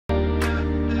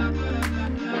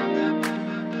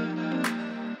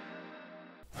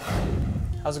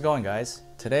How's it going, guys?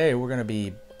 Today we're going to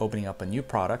be opening up a new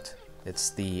product.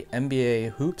 It's the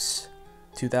NBA Hoops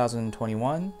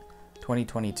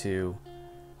 2021-2022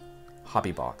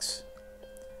 Hobby Box.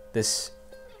 This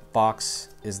box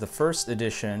is the first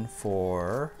edition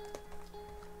for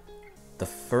the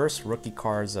first rookie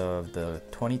cards of the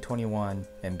 2021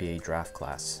 NBA draft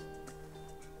class.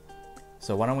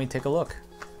 So why don't we take a look?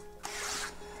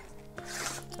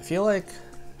 I feel like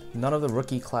none of the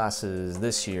rookie classes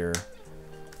this year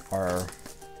are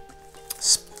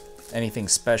anything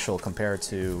special compared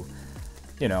to,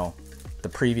 you know, the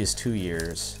previous 2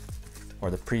 years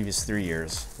or the previous 3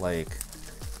 years. Like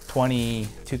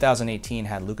 2018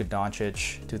 had Luka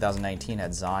Doncic, 2019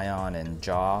 had Zion and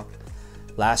Ja.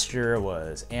 Last year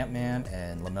was Ant-Man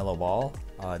and LaMelo Ball.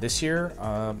 This year,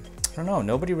 I don't know,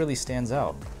 nobody really stands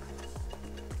out.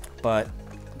 But,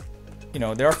 you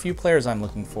know, there are a few players I'm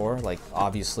looking for, like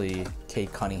obviously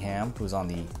Cade Cunningham, who's on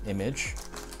the image.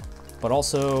 But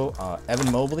also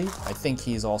Evan Mobley. I think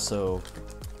he's also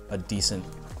he's an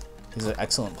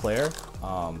excellent player.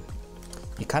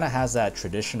 He kind of has that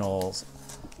traditional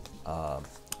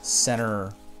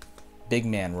center big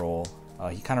man role.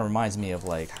 He kind of reminds me of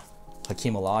like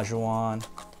Hakeem Olajuwon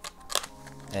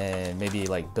and maybe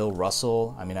like Bill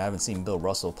Russell. I mean, I haven't seen Bill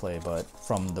Russell play, but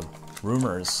from the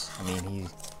rumors, I mean, he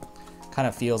kind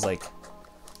of feels like,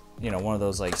 you know, one of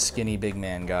those like skinny big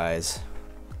man guys.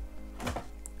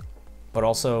 But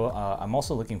also, I'm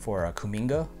also looking for a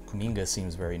Kuminga. Kuminga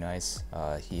seems very nice.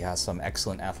 He has some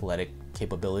excellent athletic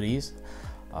capabilities,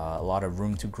 a lot of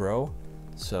room to grow.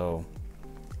 So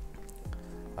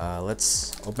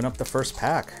let's open up the first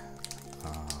pack.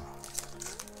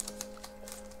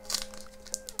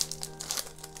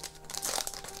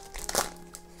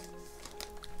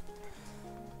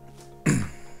 I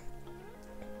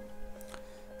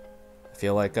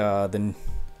feel like the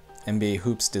NBA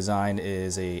Hoops design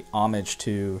is a homage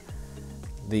to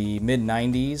the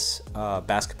mid-90s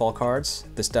basketball cards.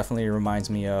 This definitely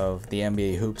reminds me of the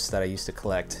NBA Hoops that I used to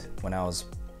collect when I was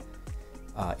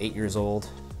 8 years old.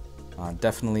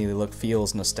 Definitely the look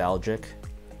feels nostalgic.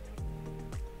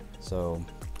 So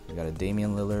we got a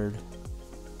Damian Lillard,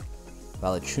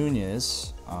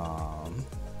 Valanciunas,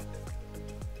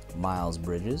 Miles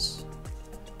Bridges,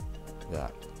 we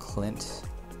got Clint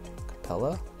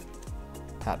Capella,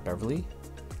 Pat Beverly,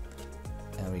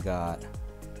 and we got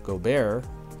Gobert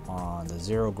on the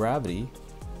zero gravity.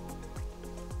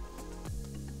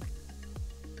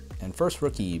 And first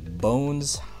rookie,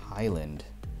 Bones Highland.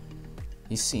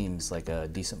 He seems like a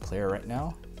decent player right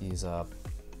now. He's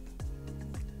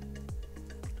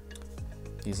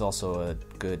also a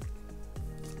good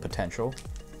potential.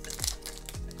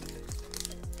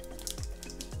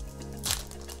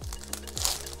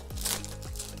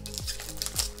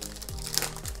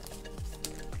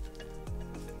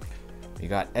 We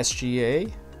got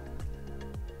SGA.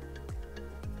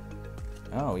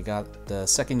 Oh, we got the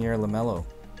second year LaMelo.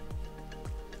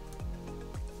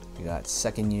 We got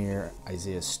second year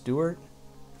Isaiah Stewart.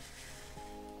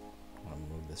 I'm gonna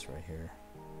move this right here.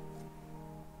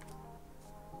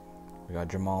 We got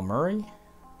Jamal Murray.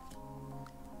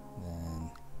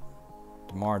 Then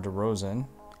DeMar DeRozan,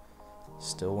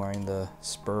 still wearing the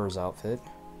Spurs outfit.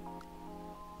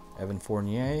 Evan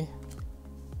Fournier.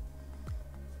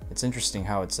 It's interesting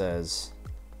how it says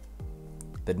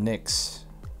the Knicks,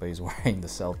 but he's wearing the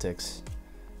Celtics.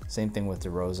 Same thing with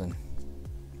DeRozan.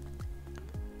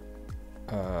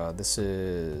 This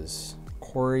is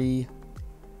Corey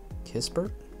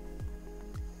Kispert,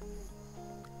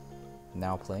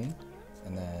 now playing.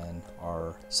 And then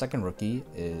our second rookie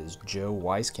is Joe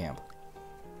Wieskamp.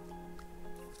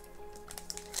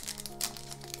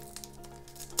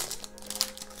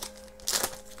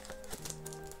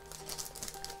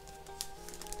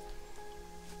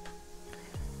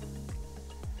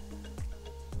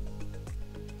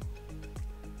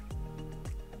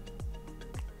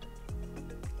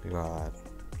 We got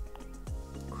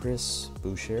Chris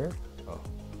Boucher. Oh,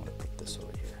 I'm gonna put this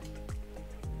over here.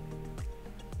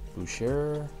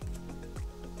 Boucher,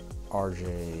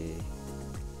 RJ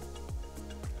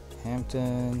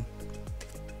Hampton.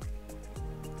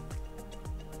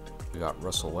 We got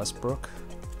Russell Westbrook,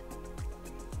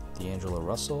 D'Angelo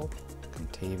Russell,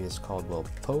 Contavious Caldwell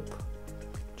Pope,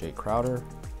 Jay Crowder,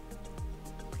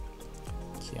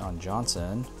 Keon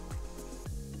Johnson,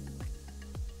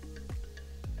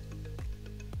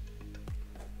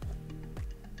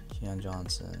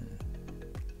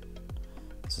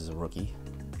 this is a rookie,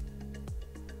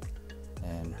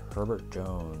 and Herbert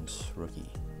Jones, rookie.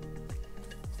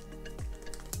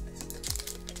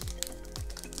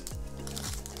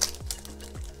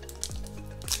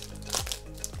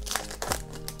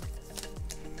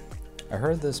 I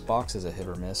heard this box is a hit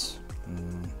or miss.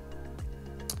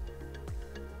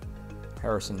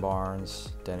 Harrison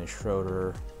Barnes, Dennis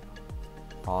Schroeder,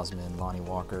 Osman, Lonnie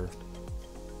Walker,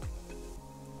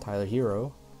 Tyler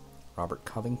Hero, Robert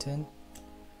Covington,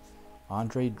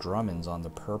 Andre Drummond's on the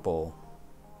purple.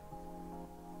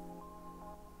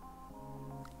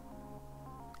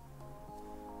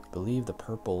 I believe the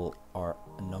purple are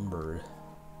numbered.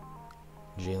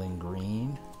 Jalen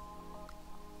Green.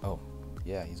 Oh,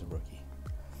 yeah, he's a rookie.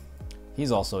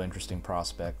 He's also an interesting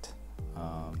prospect.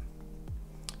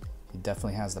 He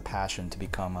definitely has the passion to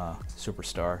become a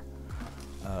superstar.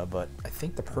 But I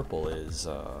think the purple is,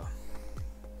 let's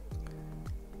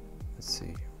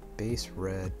see, base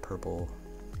red, purple.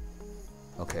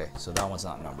 Okay, so that one's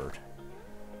not numbered.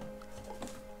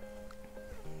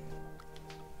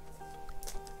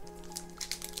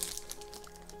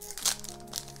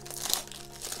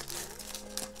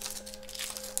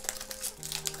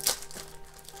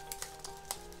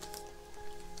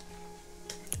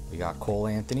 We got Cole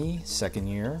Anthony, second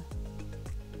year.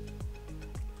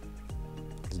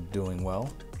 He's doing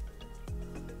well.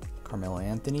 Carmelo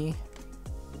Anthony,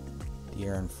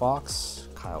 De'Aaron Fox,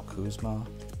 Kyle Kuzma,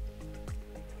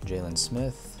 Jalen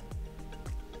Smith.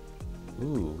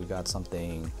 Ooh, we got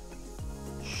something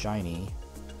shiny.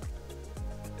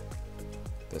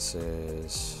 This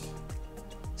is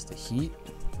it's the Heat.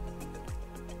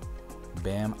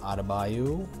 Bam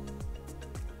Adebayo.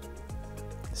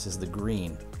 This is the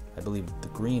green. I believe the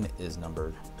green is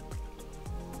numbered.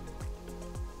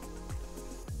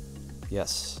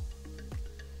 Yes.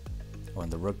 Oh,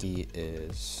 and the rookie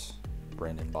is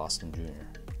Brandon Boston Jr.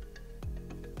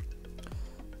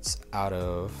 It's out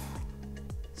of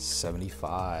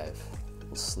 75.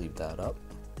 We'll sleeve that up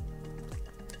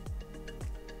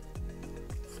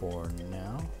for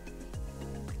now.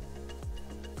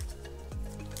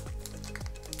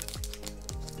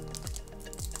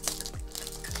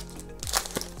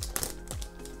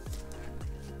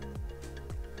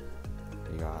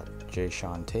 We got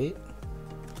Jayshawn Tate,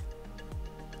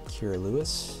 Kira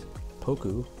Lewis,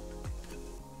 Poku,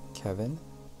 Kevin,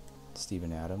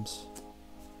 Steven Adams,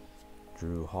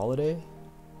 Drew Holiday,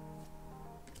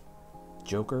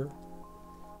 Joker,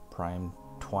 Prime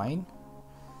Twine.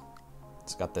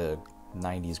 It's got the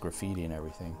 90s graffiti and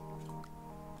everything.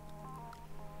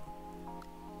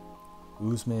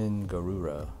 Usman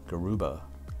Garuba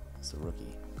is the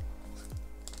rookie.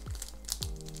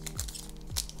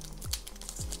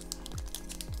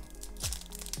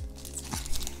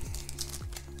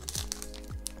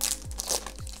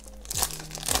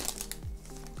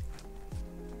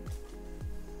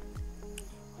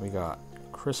 We got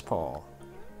Chris Paul,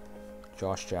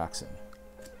 Josh Jackson,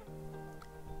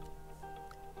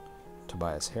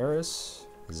 Tobias Harris,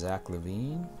 Zach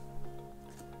LaVine,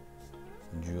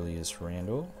 Julius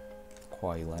Randle,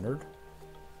 Kawhi Leonard,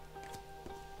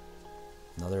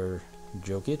 another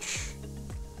Jokic,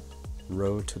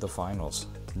 road to the finals,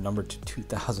 number to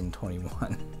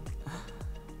 2021.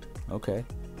 Okay.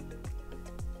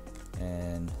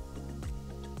 And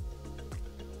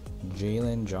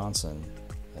Jalen Johnson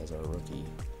as our rookie.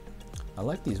 I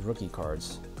like these rookie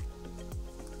cards.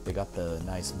 They got the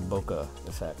nice bokeh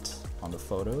effect on the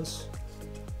photos.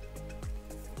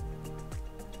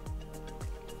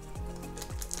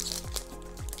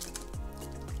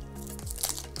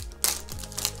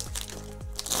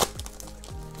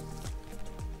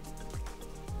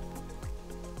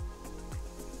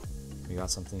 We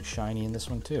got something shiny in this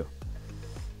one too.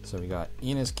 So we got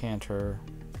Enes Kanter,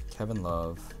 Kevin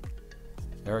Love,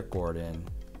 Eric Gordon,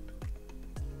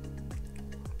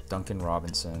 Duncan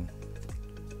Robinson,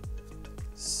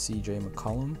 CJ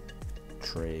McCollum,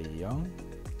 Trey Young,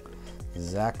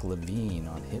 Zach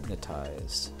LaVine on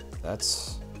Hypnotized.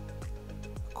 That's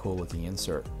a cool looking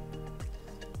insert.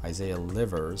 Isaiah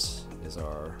Livers is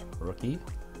our rookie.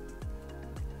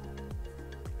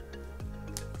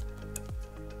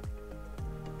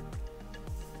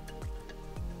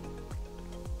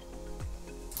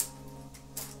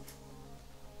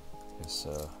 Let's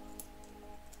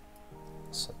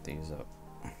set these up.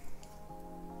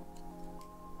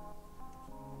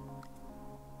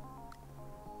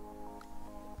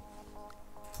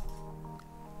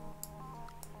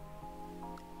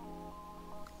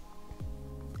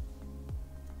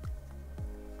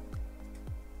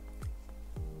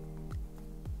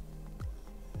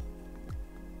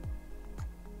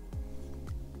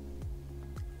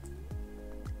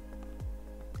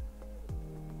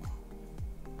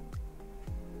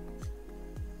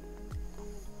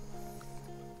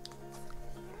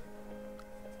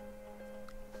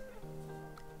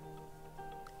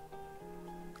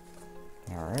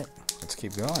 All right, let's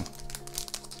keep going.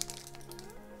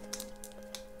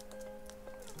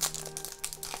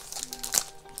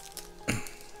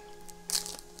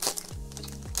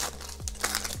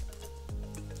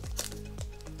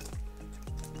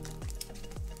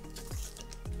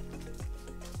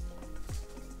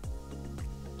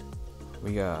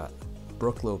 We got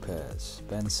Brooke Lopez,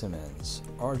 Ben Simmons,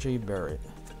 RJ Barrett,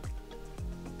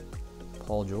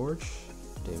 Paul George,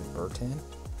 David Bertan,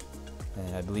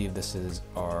 and I believe this is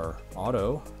our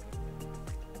auto,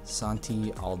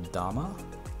 Santi Aldama.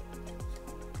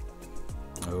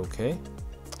 Okay.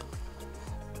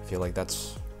 I feel like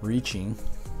that's reaching.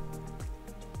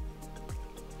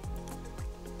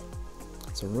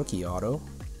 It's a rookie auto.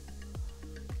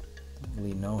 Don't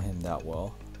really know him that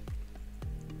well.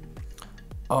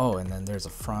 Oh, and then there's a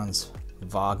Franz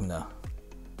Wagner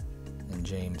and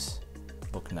James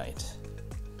Bouknight.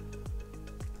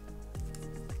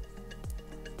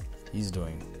 He's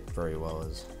doing very well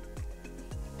as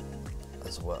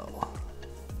well.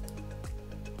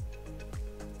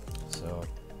 So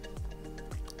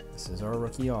this is our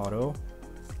rookie auto.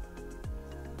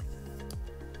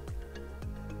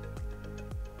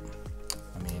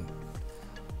 I mean,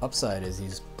 upside is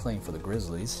he's playing for the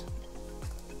Grizzlies.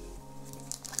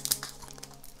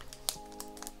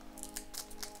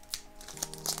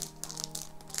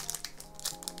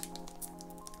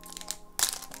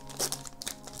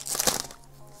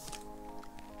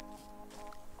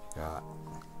 Got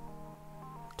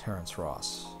Terrence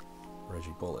Ross,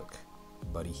 Reggie Bullock,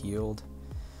 Buddy Hield,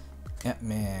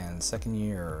 Ant-Man, second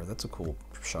year. That's a cool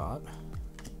shot.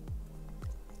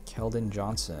 Keldon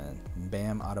Johnson,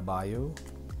 Bam Adebayo.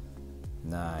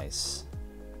 Nice.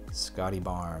 Scotty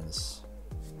Barnes.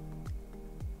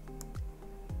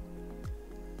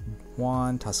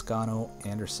 Juan Toscano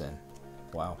Anderson.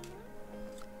 Wow.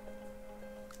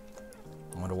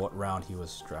 I wonder what round he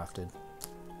was drafted.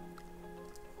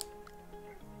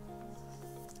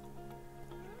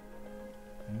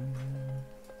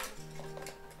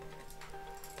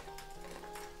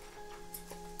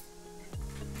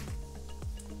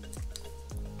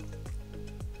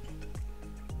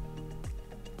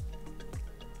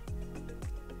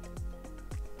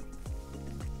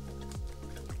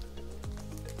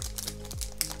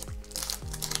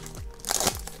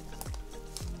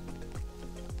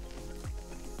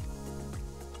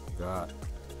 Got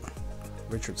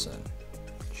Richardson,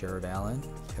 Jared Allen,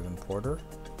 Kevin Porter,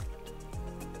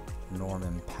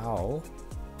 Norman Powell,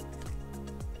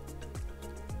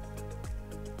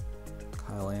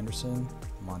 Kyle Anderson,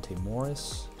 Monte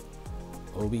Morris,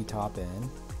 Obi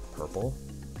Toppin, purple,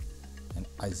 and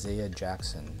Isaiah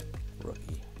Jackson,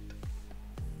 rookie.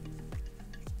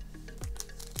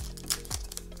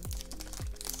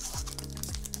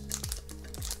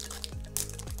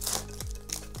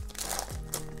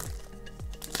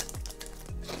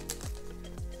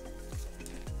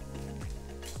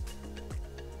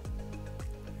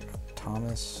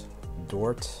 Thomas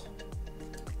Dort,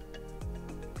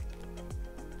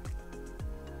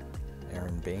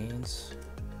 Aaron Baines,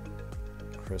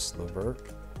 Chris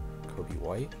Levert, Kobe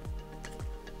White,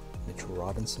 Mitchell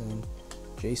Robinson,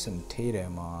 Jason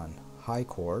Tatum on high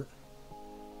court,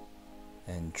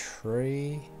 and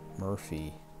Trey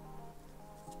Murphy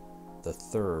the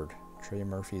third. Trey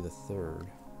Murphy the third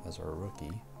as our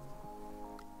rookie.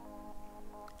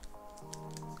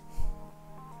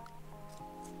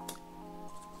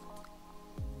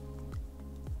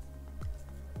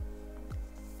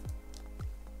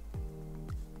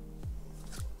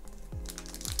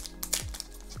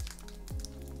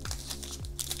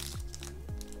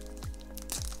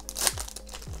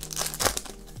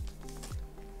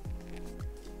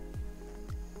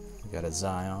 We got a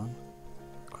Zion,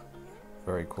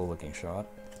 very cool looking shot.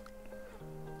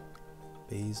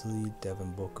 Baisley,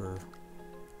 Devin Booker,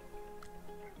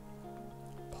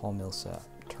 Paul Millsap,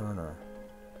 Turner,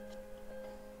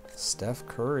 Steph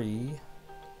Curry,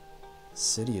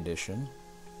 City Edition,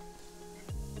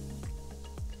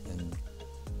 and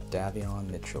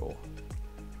Davion Mitchell.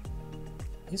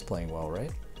 He's playing well,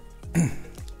 right?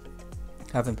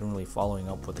 Haven't been really following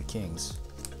up with the Kings.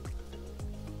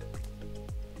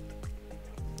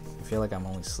 I feel like I'm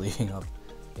only sleeving up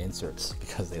inserts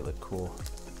because they look cool.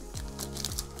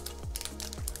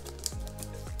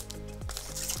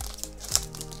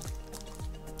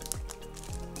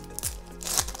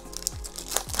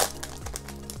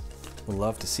 Would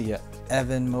love to see a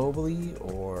Evan Mobley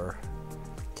or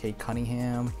Kate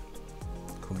Cunningham,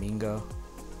 Kuminga,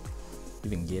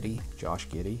 even Giddey, Josh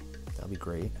Giddey. That'd be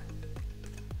great.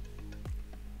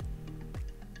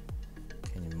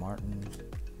 Kenyon Martin,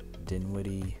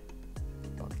 Dinwiddie,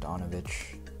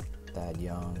 Bogdanovich, Thad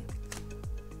Young,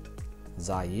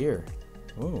 Zaire.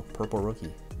 Ooh, purple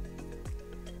rookie.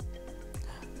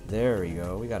 There we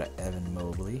go. We got an Evan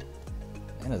Mobley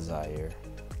and a Zaire.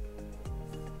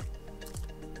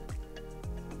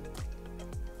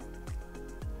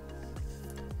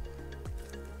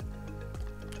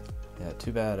 Yeah,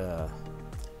 too bad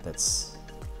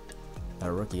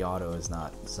that rookie auto is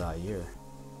not Zaire.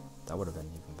 That would have been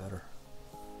even better.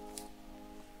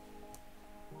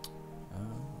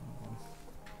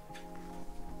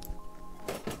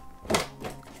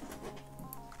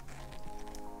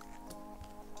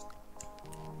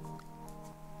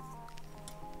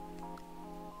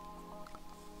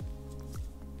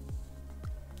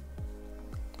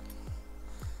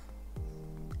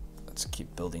 Let's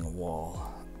keep building a wall.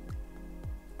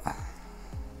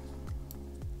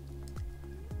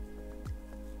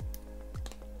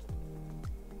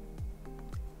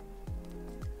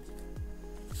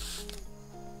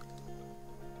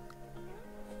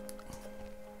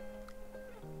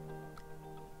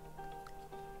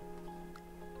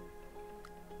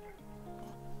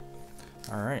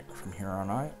 All right, from here on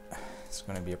out, it's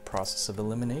going to be a process of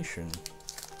elimination.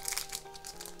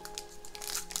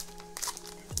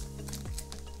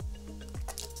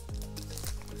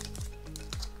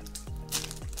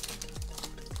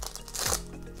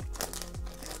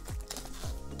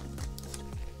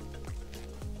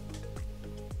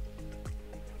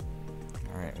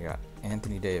 All right, we got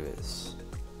Anthony Davis,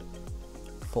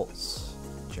 Fultz,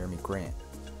 Jeremy Grant,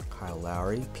 Kyle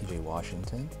Lowry, PJ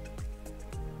Washington,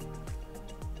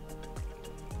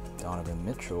 Donovan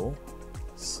Mitchell,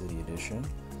 City Edition,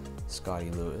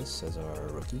 Scotty Lewis as our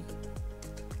rookie,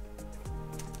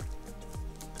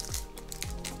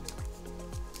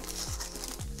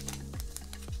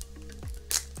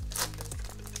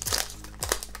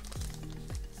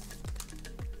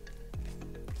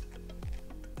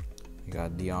 we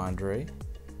got DeAndre,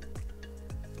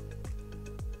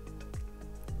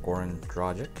 Goran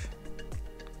Dragic,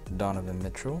 Donovan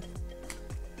Mitchell,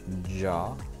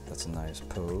 Ja. That's a nice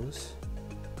pose.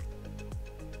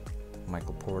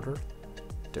 Michael Porter,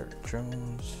 Derek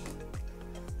Jones.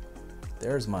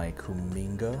 There's my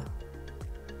Kuminga.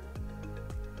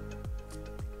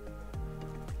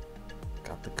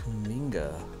 Got the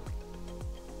Kuminga.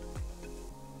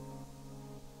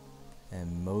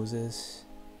 And Moses.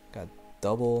 Got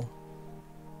double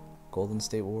Golden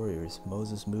State Warriors.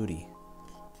 Moses Moody.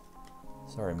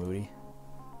 Sorry, Moody.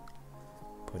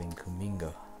 Putting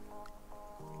Kuminga.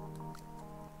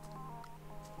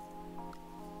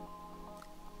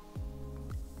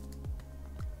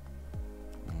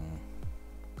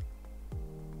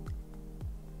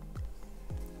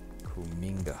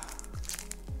 Kuminga.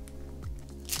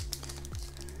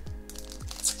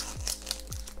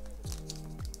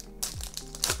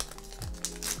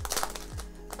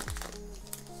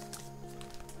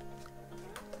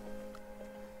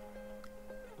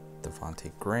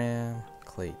 Devontae Graham,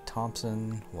 Klay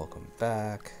Thompson, welcome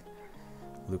back.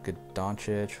 Luka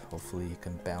Doncic, hopefully he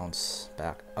can bounce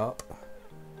back up.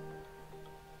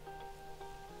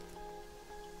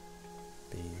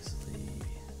 Beasley.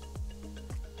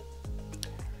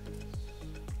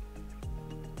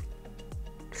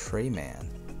 Treyman.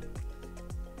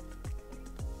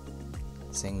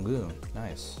 Sengun,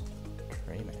 nice.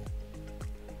 Treyman.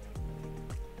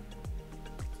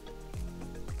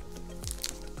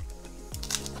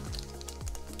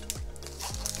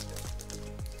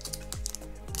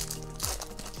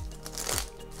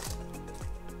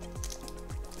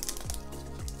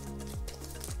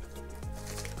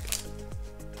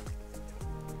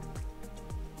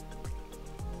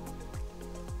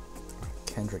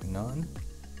 Kendrick Nunn,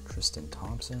 Tristan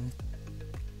Thompson,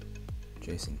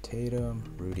 Jason Tatum,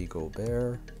 Rudy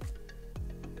Gobert,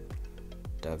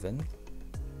 Devin,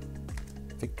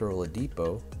 Victor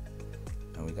Oladipo,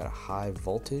 and we got a high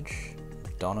voltage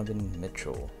Donovan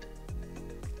Mitchell.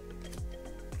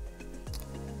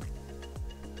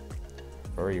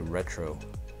 Very retro.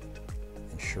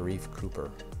 And Sharif Cooper.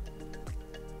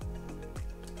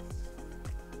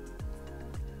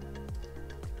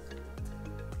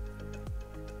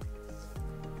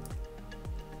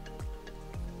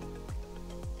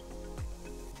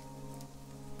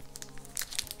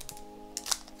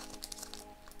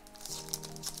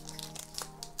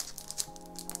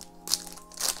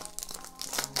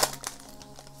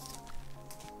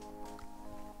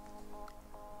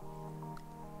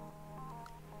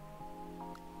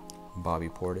 Bobby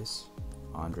Portis,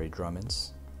 Andre Drummond,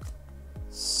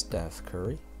 Steph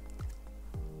Curry,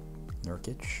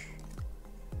 Nurkic,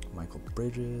 Michael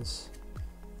Bridges,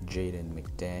 Jaden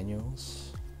McDaniels,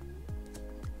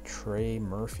 Trey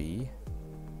Murphy.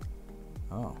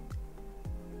 Oh,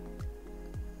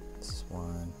 this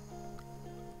one.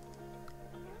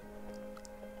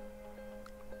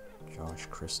 Josh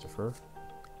Christopher.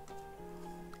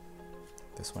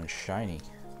 This one's shiny.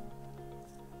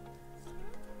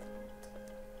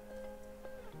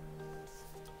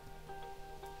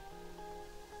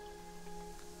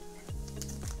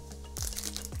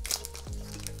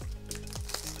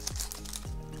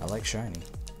 I like shiny.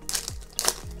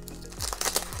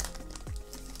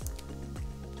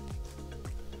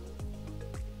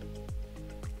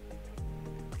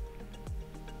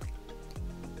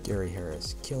 Gary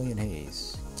Harris, Killian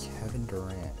Hayes, Kevin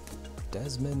Durant,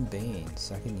 Desmond Bain,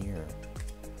 second year,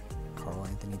 Karl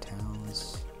Anthony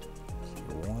Towns,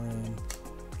 Warren,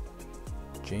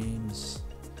 James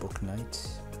Bouknight,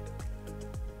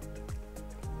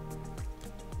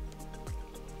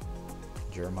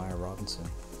 Jeremiah Robinson.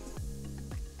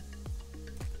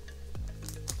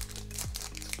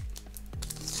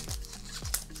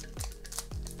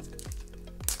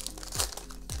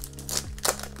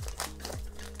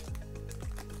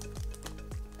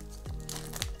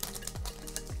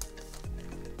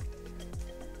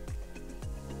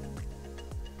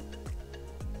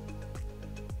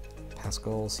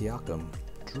 Pascal Siakam,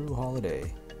 Drew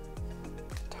Holiday,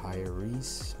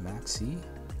 Tyrese Maxey,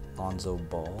 Lonzo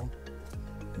Ball,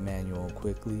 Emmanuel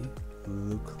Quickly,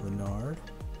 Luke Leonard.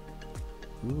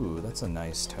 Ooh, that's a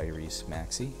nice Tyrese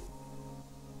Maxey.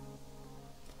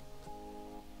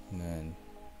 And then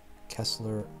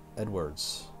Kessler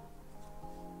Edwards.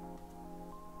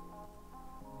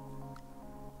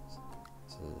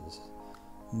 This is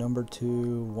number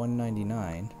 2,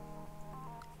 199.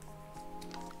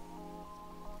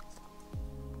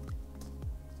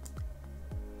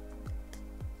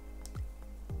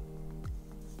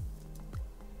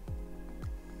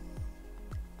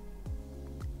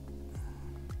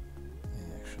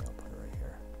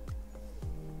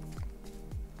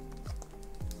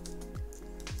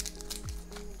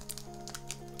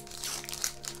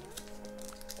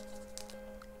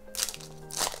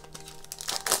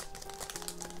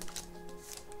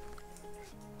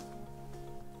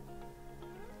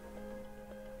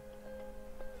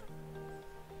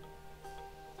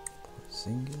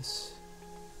 Zingis,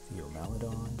 Theo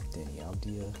Maladon, Danny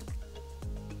Avdia,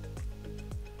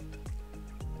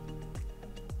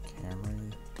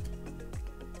 Cameron,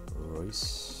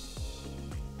 Royce,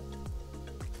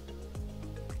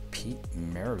 Pete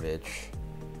Maravich,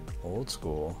 old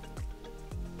school,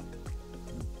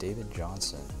 and David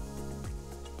Johnson.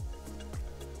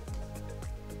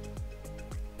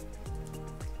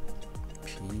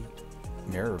 Pete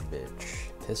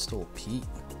Maravich, Pistol Pete.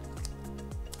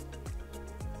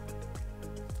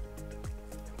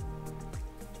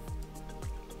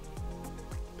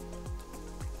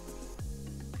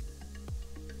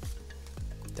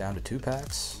 Down to 2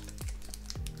 packs.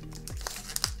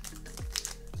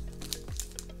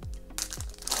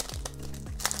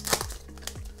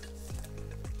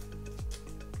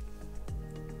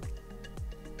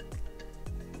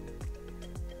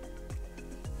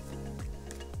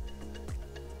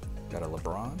 Got a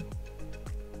LeBron,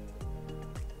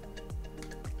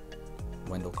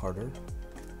 Wendell Carter,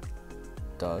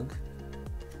 Doug,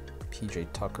 PJ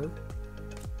Tucker,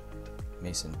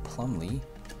 Mason Plumlee,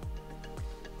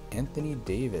 Anthony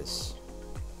Davis.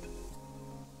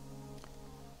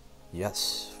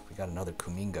 Yes, we got another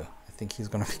Kuminga. I think he's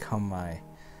going to become my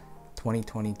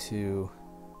 2022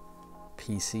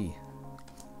 PC.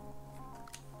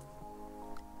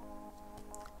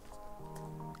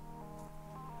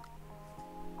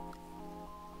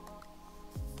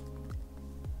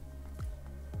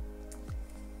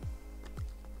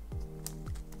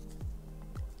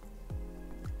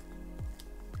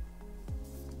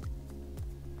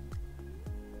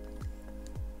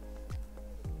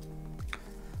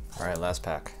 All right, last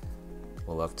pack.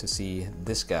 We'll love to see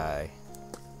this guy.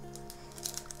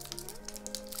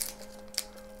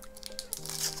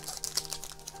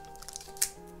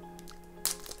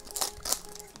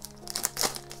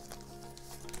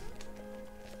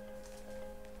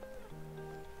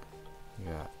 We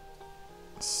got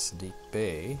Sadiq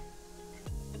Bey,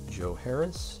 Joe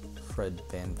Harris, Fred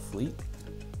VanVleet,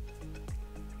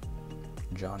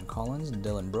 John Collins,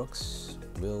 Dylan Brooks,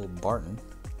 Will Barton,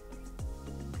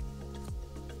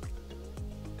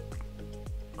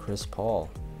 Chris Paul,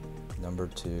 number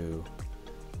 2,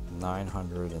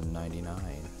 999,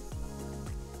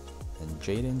 and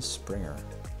Jaden Springer.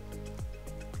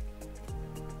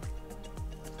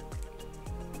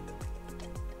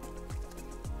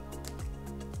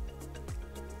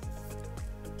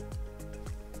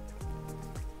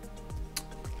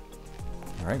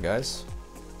 All right, guys,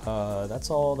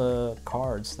 that's all the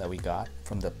cards that we got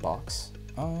from the box.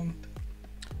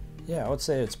 Yeah, I would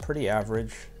say it's pretty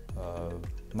average.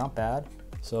 Not bad.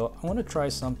 So I want to try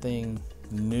something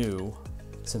new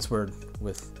since we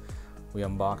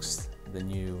unboxed the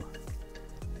new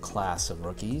class of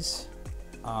rookies.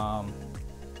 I'm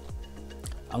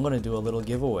going to do a little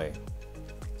giveaway.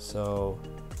 So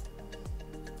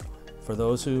for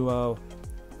those who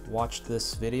watched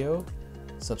this video,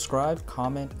 subscribe,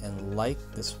 comment, and like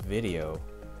this video.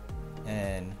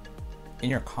 And in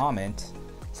your comment,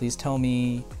 please tell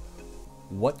me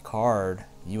what card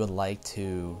you would like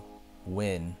to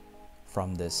win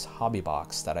from this hobby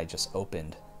box that I just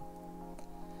opened.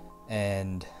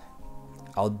 And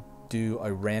I'll do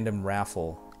a random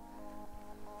raffle.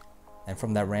 And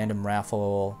from that random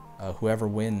raffle, whoever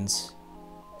wins,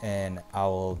 and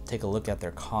I'll take a look at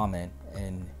their comment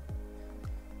and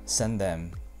send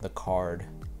them the card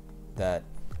that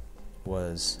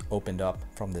was opened up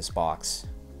from this box.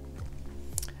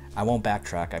 I won't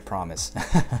backtrack, I promise.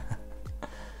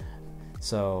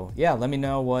 So yeah, let me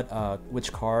know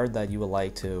which card that you would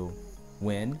like to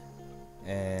win,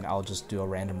 and I'll just do a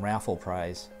random raffle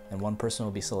prize, and one person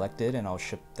will be selected, and I'll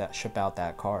ship out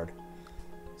that card.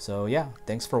 So yeah,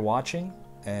 thanks for watching,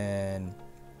 and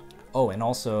oh, and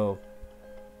also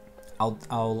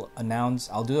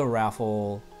I'll do a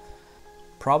raffle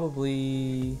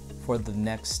probably for the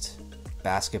next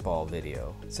basketball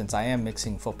video, since I am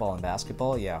mixing football and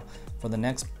basketball. Yeah, for the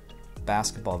next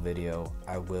basketball video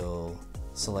I will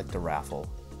select a raffle.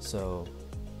 So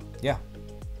yeah,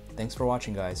 thanks for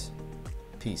watching, guys.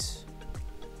 Peace.